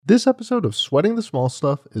This episode of Sweating the Small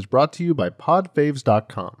Stuff is brought to you by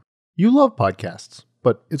podfaves.com. You love podcasts,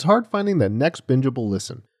 but it's hard finding that next bingeable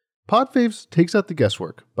listen. Podfaves takes out the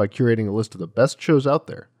guesswork by curating a list of the best shows out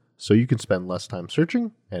there, so you can spend less time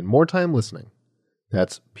searching and more time listening.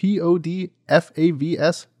 That's podfavs.com.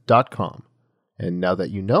 And now that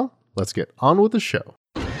you know, let's get on with the show.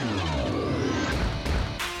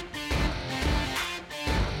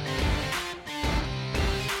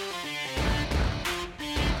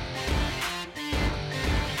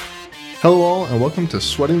 Hello all, and welcome to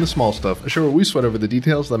Sweating the Small Stuff, a show where we sweat over the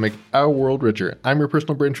details that make our world richer. I'm your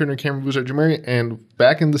personal brain trainer, Cameron Buzard-Jamari, and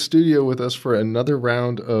back in the studio with us for another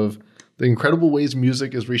round of the incredible ways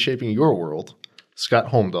music is reshaping your world, Scott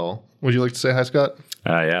Holmdahl. Would you like to say hi, Scott?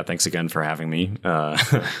 Yeah, thanks again for having me.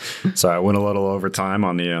 So I went a little over time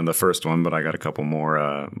on the first one, but I got a couple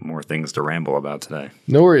more things to ramble about today.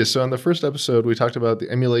 No worries. So in the first episode, we talked about the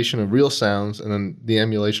emulation of real sounds and then the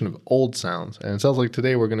emulation of old sounds. And it sounds like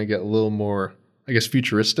today we're going to get a little more, I guess,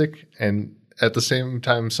 futuristic and at the same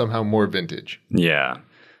time somehow more vintage. Yeah.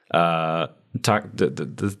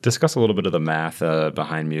 Discuss a little bit of the math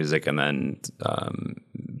behind music, and then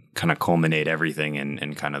kind of culminate everything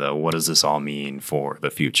in kind of the what does this all mean for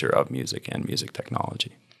the future of music and music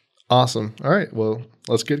technology. Awesome. All right. Well,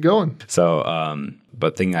 let's get going. So,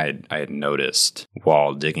 but thing I had noticed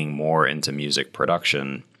while digging more into music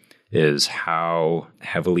production is how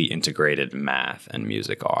heavily integrated math and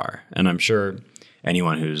music are, and I'm sure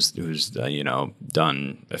anyone who's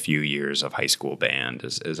done a few years of high school band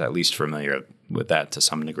is at least familiar with that to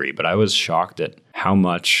some degree. But I was shocked at how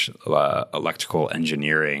much electrical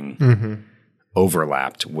engineering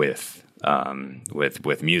overlapped with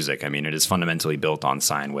music. I mean, it is fundamentally built on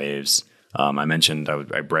sine waves. I mentioned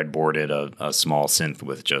I breadboarded a small synth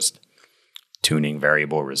with just tuning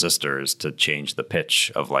variable resistors to change the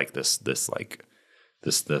pitch of like this small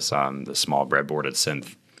breadboarded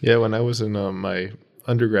synth. Yeah, when I was in my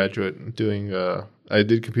undergraduate doing, I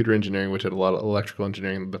did computer engineering, which had a lot of electrical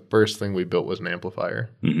engineering. The first thing we built was an amplifier.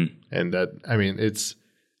 Mm-hmm. And that, I mean, it's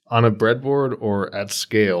on a breadboard or at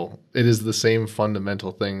scale, it is the same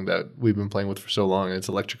fundamental thing that we've been playing with for so long. It's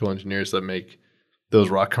electrical engineers that make those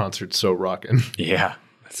rock concerts so rockin'. Yeah,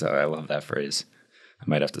 so I love that phrase. I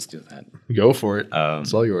might have to steal that. Go for it.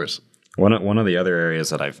 It's all yours. One of the other areas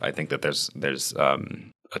that I think that there's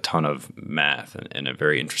a ton of math in a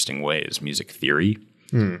very interesting way is music theory,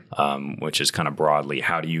 which is kind of broadly,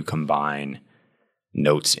 how do you combine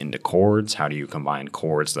notes into chords? How do you combine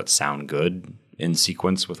chords that sound good in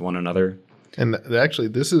sequence with one another? And actually,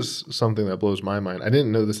 this is something that blows my mind. I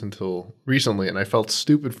didn't know this until recently, and I felt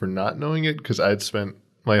stupid for not knowing it because I'd spent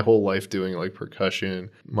my whole life doing like percussion,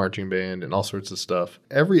 marching band, and all sorts of stuff.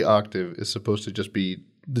 Every octave is supposed to just be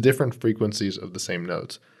the different frequencies of the same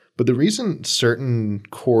notes. But the reason certain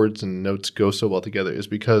chords and notes go so well together is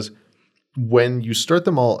because when you start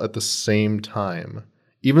them all at the same time,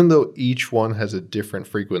 even though each one has a different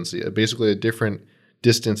frequency, basically a different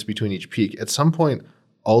distance between each peak, at some point,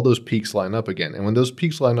 all those peaks line up again. And when those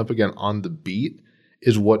peaks line up again on the beat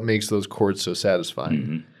is what makes those chords so satisfying.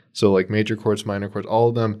 Mm-hmm. So like major chords, minor chords, all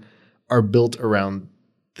of them are built around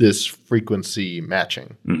this frequency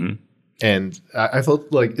matching. Mm-hmm. And I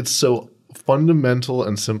felt like it's so fundamental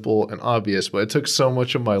and simple and obvious, but it took so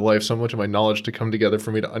much of my life, so much of my knowledge to come together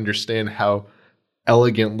for me to understand how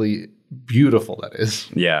elegantly beautiful that is.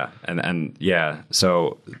 Yeah. And yeah.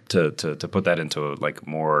 So to put that into like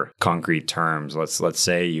more concrete terms, let's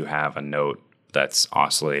say you have a note that's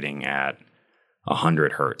oscillating at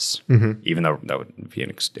 100 hertz, even though that would be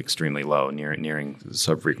extremely low, nearing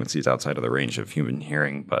subfrequencies outside of the range of human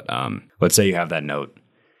hearing. But let's say you have that note,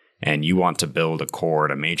 and you want to build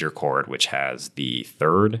a major chord, which has the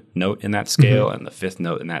third note in that scale and the fifth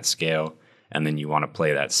note in that scale, and then you want to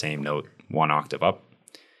play that same note one octave up.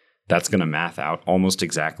 That's going to math out almost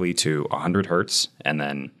exactly to 100 hertz, and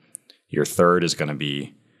then your third is going to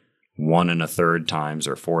be 1 1/3 times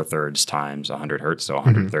or 4/3 times 100 hertz, so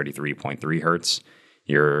 133.3 hertz.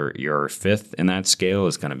 Your fifth in that scale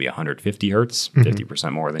is going to be 150 hertz,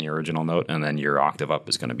 50% more than your original note, and then your octave up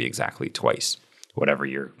is going to be exactly twice whatever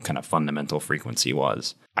your kind of fundamental frequency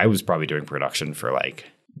was. I was probably doing production for like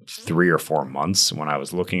 3 or 4 months when I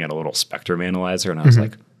was looking at a little spectrum analyzer, and I was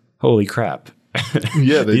like, holy crap.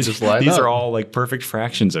 Yeah, these just line up. These are all like perfect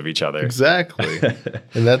fractions of each other. Exactly.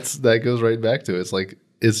 And that goes right back to it. It's like,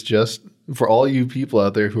 it's just for all you people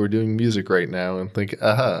out there who are doing music right now and think,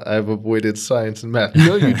 I've avoided science and math.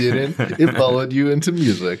 No, you didn't. It followed you into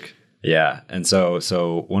music. Yeah. And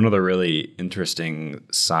so one of the really interesting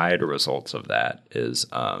side results of that is,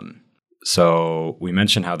 so we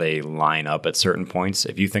mentioned how they line up at certain points.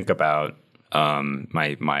 If you think about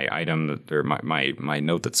my item or my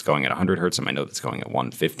note that's going at 100 hertz and my note that's going at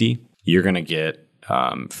 150, you're going to get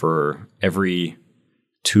for every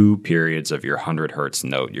 2 periods of your 100 hertz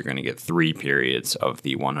note, you're going to get 3 periods of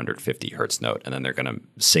the 150 hertz note, and then they're going to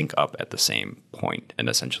sync up at the same point and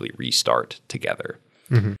essentially restart together.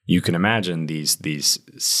 Mm-hmm. You can imagine these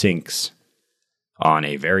syncs on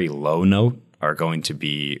a very low note are going to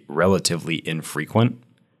be relatively infrequent.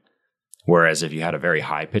 Whereas if you had a very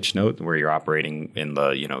high pitch note where you're operating in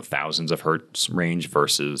the, thousands of hertz range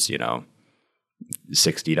versus,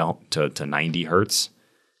 60 to 90 hertz,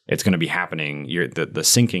 it's going to be happening. The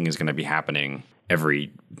syncing is going to be happening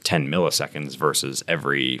every 10 milliseconds versus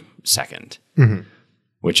every second, mm-hmm.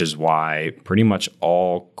 which is why pretty much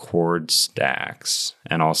all chord stacks,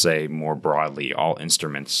 and I'll say more broadly, all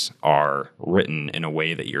instruments are written in a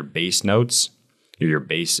way that your bass notes, your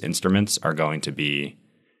bass instruments are going to be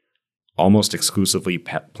almost exclusively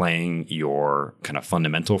playing your kind of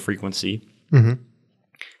fundamental frequency. Mm-hmm.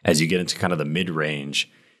 As you get into kind of the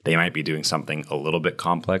mid-range, they might be doing something a little bit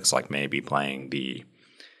complex, like maybe playing the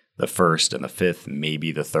first and the fifth,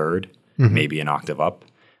 maybe the third, mm-hmm. maybe an octave up.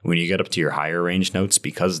 When you get up to your higher range notes,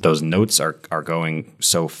 because those notes are going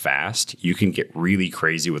so fast, you can get really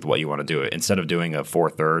crazy with what you want to do. Instead of doing a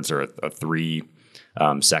 4/3 or a 3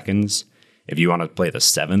 seconds, if you want to play the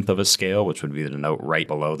 7th of a scale, which would be the note right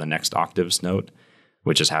below the next octave's note,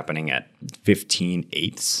 which is happening at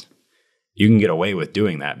 15/8, you can get away with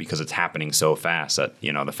doing that because it's happening so fast that,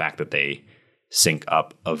 the fact that they sync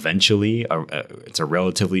up eventually, it's a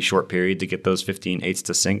relatively short period to get those 15/8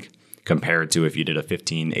 to sync compared to if you did a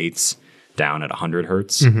 15/8 down at 100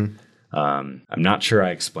 hertz. Mm-hmm. I'm not sure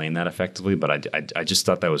I explained that effectively, but I just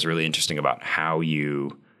thought that was really interesting about how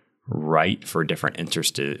you write for different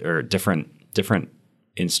different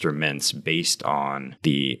instruments based on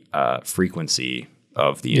the frequency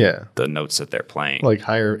of the notes that they're playing. Like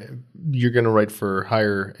you're going to write for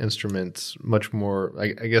higher instruments much more.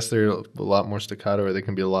 I guess they're a lot more staccato, or they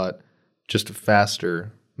can be a lot just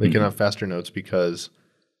faster. They mm-hmm. can have faster notes because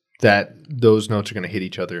those notes are going to hit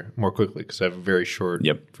each other more quickly because they have a very short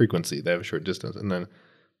frequency. They have a short distance. And then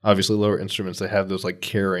obviously lower instruments, they have those like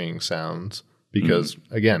carrying sounds because,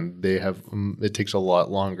 mm-hmm. again, they have it takes a lot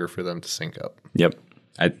longer for them to sync up. Yep.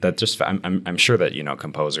 I'm sure that,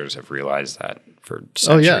 composers have realized that for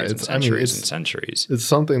centuries and centuries. It's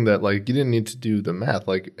something that like you didn't need to do the math.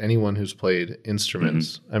 Like anyone who's played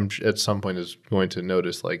instruments, mm-hmm. At some point is going to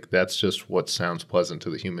notice like that's just what sounds pleasant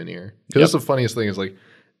to the human ear. Because that's the funniest thing is like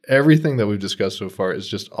everything that we've discussed so far is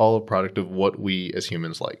just all a product of what we as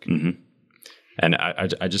humans like. Mm-hmm. And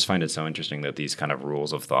I just find it so interesting that these kind of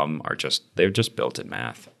rules of thumb they're just built in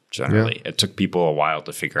math. Generally, it took people a while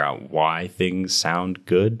to figure out why things sound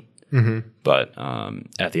good, mm-hmm. but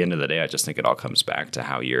at the end of the day, I just think it all comes back to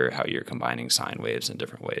how you're combining sine waves in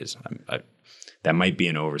different ways. That might be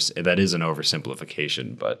that is an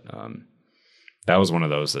oversimplification, but that was one of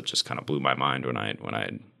those that just kind of blew my mind when I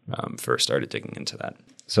first started digging into that.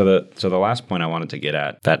 So the last point I wanted to get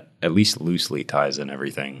at least loosely ties in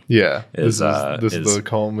everything. Yeah, is the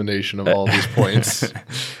culmination of all these points.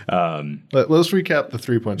 Let's recap the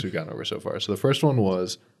 3 points we've gotten over so far. So the first one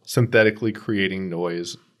was synthetically creating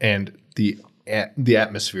noise and the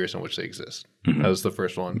atmospheres in which they exist. Mm-hmm. That was the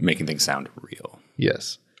first one. Making things sound real.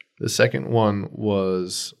 Yes. The second one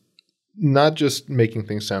was not just making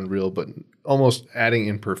things sound real, but almost adding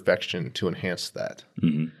imperfection to enhance that.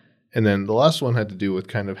 Mm-hmm. And then the last one had to do with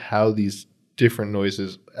kind of how these different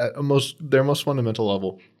noises, at their most fundamental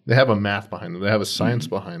level, they have a math behind them. They have a science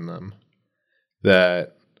mm-hmm. behind them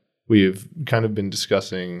that we've kind of been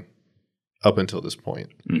discussing up until this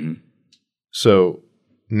point. Mm-hmm. So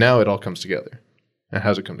now it all comes together. And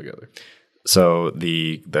how does it come together? So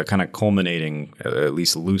the kind of culminating, at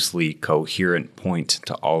least loosely coherent point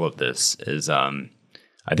to all of this is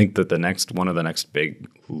I think that one of the next big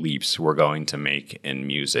leaps we're going to make in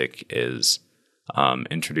music is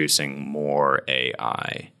introducing more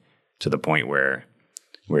AI to the point where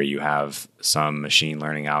you have some machine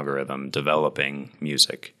learning algorithm developing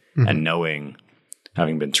music mm-hmm. and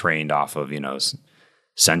having been trained off of,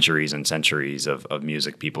 centuries and centuries of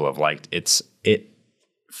music people have liked, it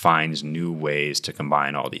finds new ways to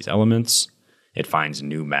combine all these elements. It finds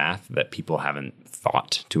new math that people haven't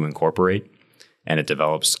thought to incorporate. And it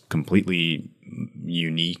develops completely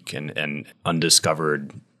unique and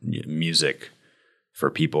undiscovered music for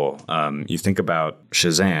people. You think about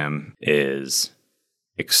Shazam is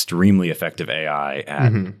extremely effective AI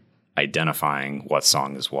at mm-hmm. identifying what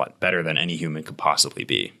song is what, better than any human could possibly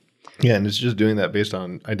be. Yeah, and it's just doing that based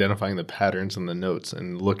on identifying the patterns in the notes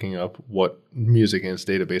and looking up what music in its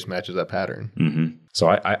database matches that pattern. Mm-hmm. So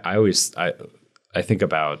I always think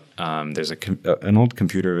about there's an old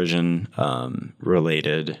computer vision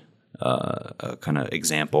related kind of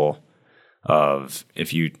example of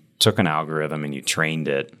if you took an algorithm and you trained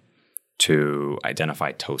it to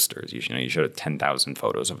identify toasters. You showed it 10,000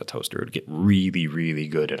 photos of a toaster. It would get really, really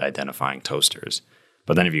good at identifying toasters.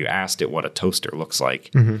 But then if you asked it what a toaster looks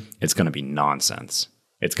like, it's going to be nonsense.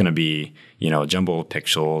 It's going to be, a jumble of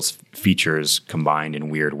pixels, features combined in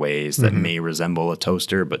weird ways that may resemble a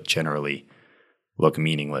toaster, but generally look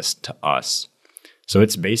meaningless to us. So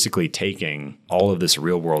it's basically taking all of this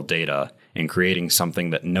real world data and creating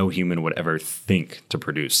something that no human would ever think to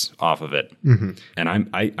produce off of it. And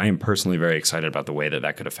I am personally very excited about the way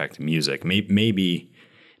that could affect music. Maybe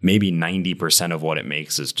 90% of what it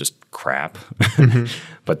makes is just crap.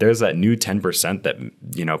 But there's that new 10%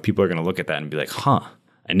 that, people are going to look at that and be like,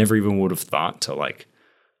 I never even would have thought to like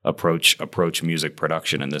approach music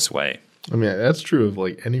production in this way. I mean, that's true of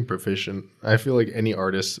like any profession. I feel like any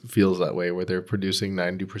artist feels that way where they're producing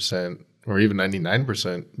 90% or even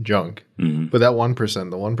 99% junk. But that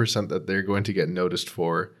 1%, the 1% that they're going to get noticed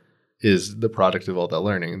for is the product of all that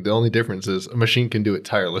learning. The only difference is a machine can do it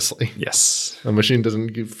tirelessly. Yes. A machine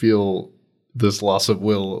doesn't feel this loss of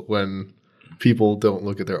will when people don't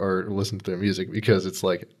look at their art or listen to their music because it's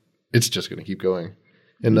like, it's just going to keep going.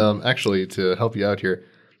 And actually, to help you out here,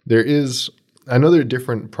 I know there are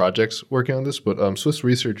different projects working on this, but Swiss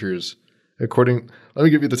researchers, let me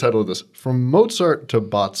give you the title of this, From Mozart to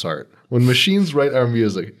Botsart, When Machines Write Our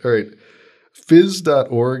Music. All right.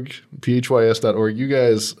 Phys.org, phys.org, you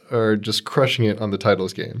guys are just crushing it on the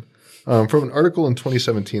titles game. From an article in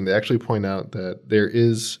 2017, they actually point out that there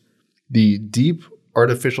is the Deep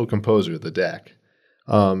Artificial Composer, the DAC,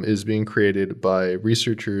 is being created by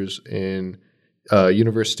researchers in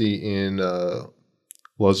university in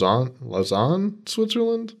Lausanne,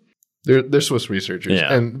 Switzerland. They're Swiss researchers.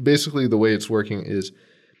 Yeah. And basically the way it's working is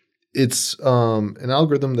it's an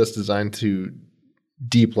algorithm that's designed to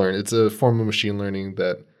deep learn. It's a form of machine learning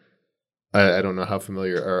that I don't know how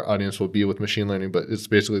familiar our audience will be with machine learning, but it's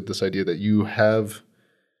basically this idea that you have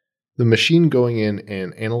the machine going in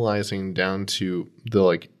and analyzing down to the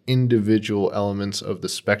like individual elements of the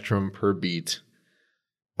spectrum per beat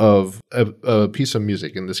of a piece of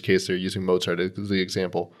music. In this case, they're using Mozart as the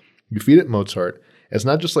example. You feed it Mozart. It's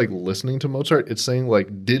not just like listening to Mozart. It's saying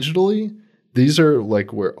like digitally, these are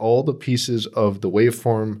like where all the pieces of the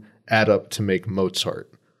waveform add up to make Mozart.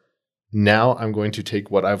 Now I'm going to take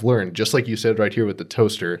what I've learned, just like you said right here with the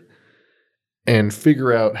toaster, and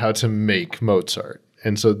figure out how to make Mozart.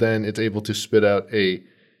 And so then it's able to spit out a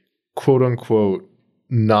quote unquote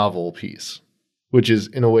novel piece, which is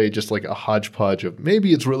in a way just like a hodgepodge of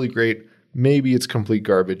maybe it's really great, maybe it's complete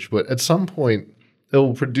garbage, but at some point it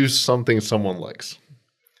will produce something someone likes.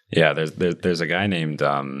 Yeah, there's a guy named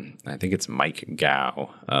I think it's Mike Gow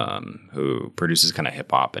who produces kind of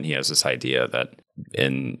hip hop, and he has this idea that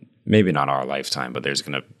in maybe not our lifetime, but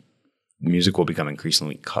music will become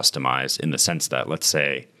increasingly customized in the sense that, let's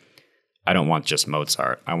say, I don't want just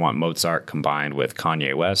Mozart. I want Mozart combined with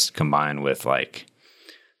Kanye West, combined with like,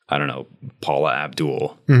 I don't know, Paula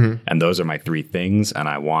Abdul. And those are my three things. And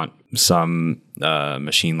I want some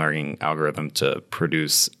machine learning algorithm to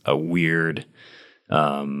produce a weird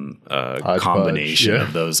combination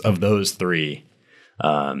of those three.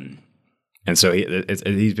 And so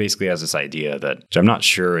he basically has this idea that, which I'm not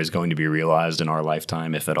sure is going to be realized in our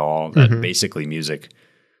lifetime, if at all, that basically music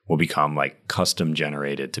will become like custom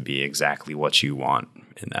generated to be exactly what you want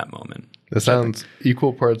in that moment. That sounds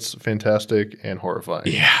equal parts fantastic and horrifying.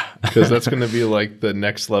 Yeah. Because that's going to be like the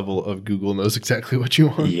next level of Google knows exactly what you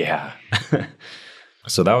want. Yeah.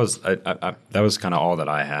 So that was kind of all that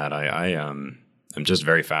I had. I'm just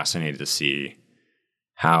very fascinated to see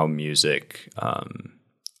how music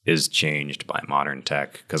is changed by modern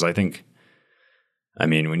tech. Because when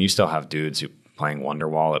you still have dudes who playing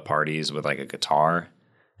Wonderwall at parties with like a guitar,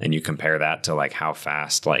 and you compare that to like how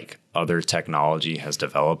fast like other technology has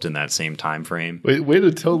developed in that same time frame. Way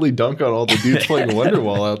to totally dunk on all the dudes playing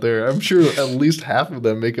Wonderwall out there. I'm sure at least half of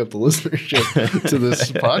them make up the listenership to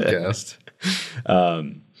this podcast.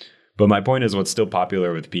 But my point is, what's still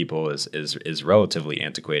popular with people is relatively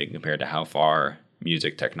antiquated compared to how far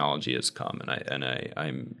music technology has come. And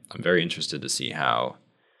I'm very interested to see how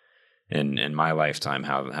in my lifetime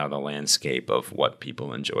how the landscape of what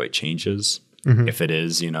people enjoy changes. If it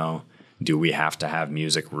is, do we have to have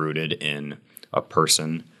music rooted in a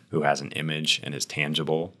person who has an image and is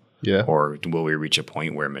tangible? Or will we reach a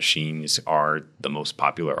point where machines are the most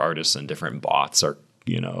popular artists and different bots are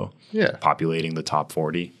Yeah. populating the top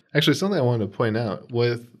 40. Actually, something I wanted to point out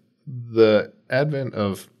with the advent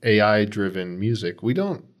of AI driven music, we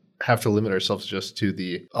don't have to limit ourselves just to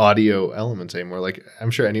the audio elements anymore. Like,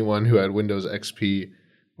 I'm sure anyone who had Windows XP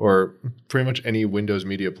or pretty much any Windows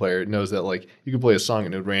media player knows that, like, you could play a song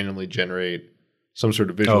and it would randomly generate some sort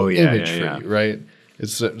of visual image for you, right?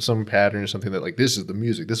 It's some pattern or something that, like, this is the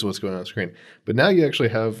music, this is what's going on the screen. But now you actually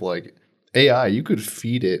have, like, AI. You could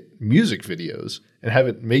feed it music videos and have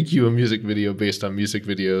it make you a music video based on music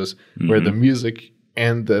videos where the music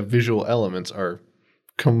and the visual elements are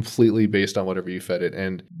completely based on whatever you fed it.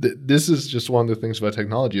 And this is just one of the things about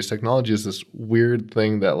technology is this weird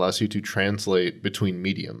thing that allows you to translate between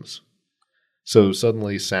mediums. So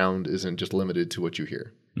suddenly sound isn't just limited to what you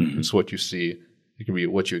hear. It's what you see. It can be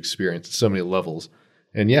what you experience at so many levels.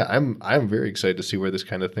 And yeah, I'm very excited to see where this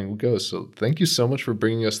kind of thing will go. So thank you so much for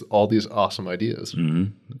bringing us all these awesome ideas.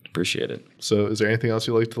 Appreciate it. So is there anything else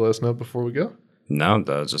you'd like to let us know before we go? No,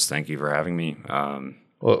 just thank you for having me.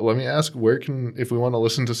 Well, let me ask, if we want to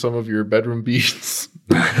listen to some of your bedroom beats,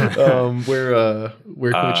 where can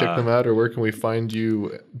we check them out, or where can we find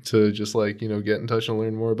you to just get in touch and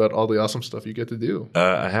learn more about all the awesome stuff you get to do?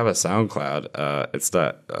 I have a SoundCloud. It's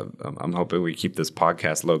that I'm hoping we keep this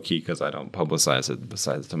podcast low key because I don't publicize it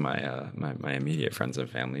besides to my immediate friends and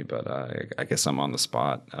family. But I guess I'm on the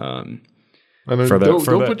spot. Don't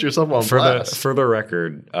put yourself on blast. For the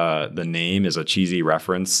record, the name is a cheesy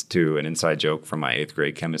reference to an inside joke from my 8th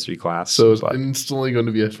grade chemistry class. So it's instantly going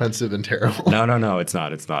to be offensive and terrible. No, it's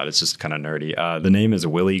not. It's just kind of nerdy. The name is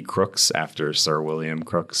Willie Crooks after Sir William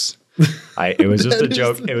Crooks. It was just a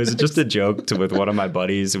joke. It was just a joke with one of my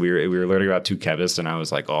buddies. We were learning about two chemists, and I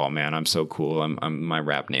was like, "Oh man, I'm so cool. My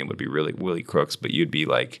rap name would be really Willie Crooks, but you'd be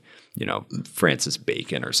like, Francis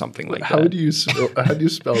Bacon or something like that." How do you spell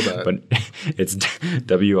that? But it's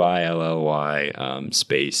WILLY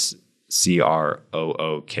space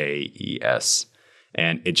CROOKES,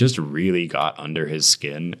 and it just really got under his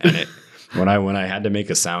skin. And it when I had to make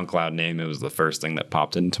a SoundCloud name, it was the first thing that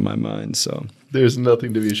popped into my mind. So there's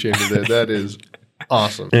nothing to be ashamed of there. That is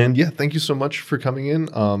awesome. And yeah, thank you so much for coming in.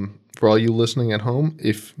 For all you listening at home,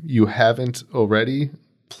 if you haven't already,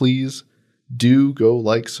 please do go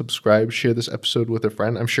subscribe, share this episode with a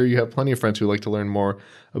friend. I'm sure you have plenty of friends who like to learn more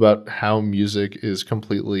about how music is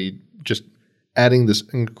completely just adding this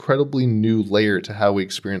incredibly new layer to how we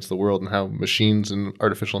experience the world, and how machines and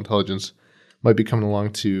artificial intelligence might be coming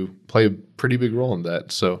along to play a pretty big role in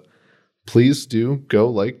that. So please do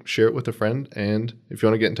go share it with a friend. And if you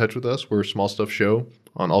want to get in touch with us, we're Small Stuff Show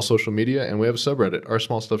on all social media, and we have a subreddit, Our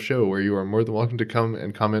Small Stuff Show, where you are more than welcome to come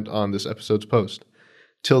and comment on this episode's post.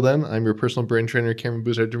 Till then, I'm your personal brain trainer, Cameron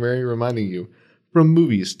Buzard-Demary, reminding you, from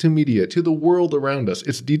movies to media to the world around us,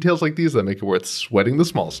 it's details like these that make it worth sweating the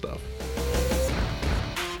small stuff.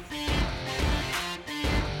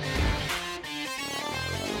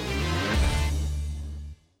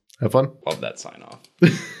 Have fun. Love that sign off.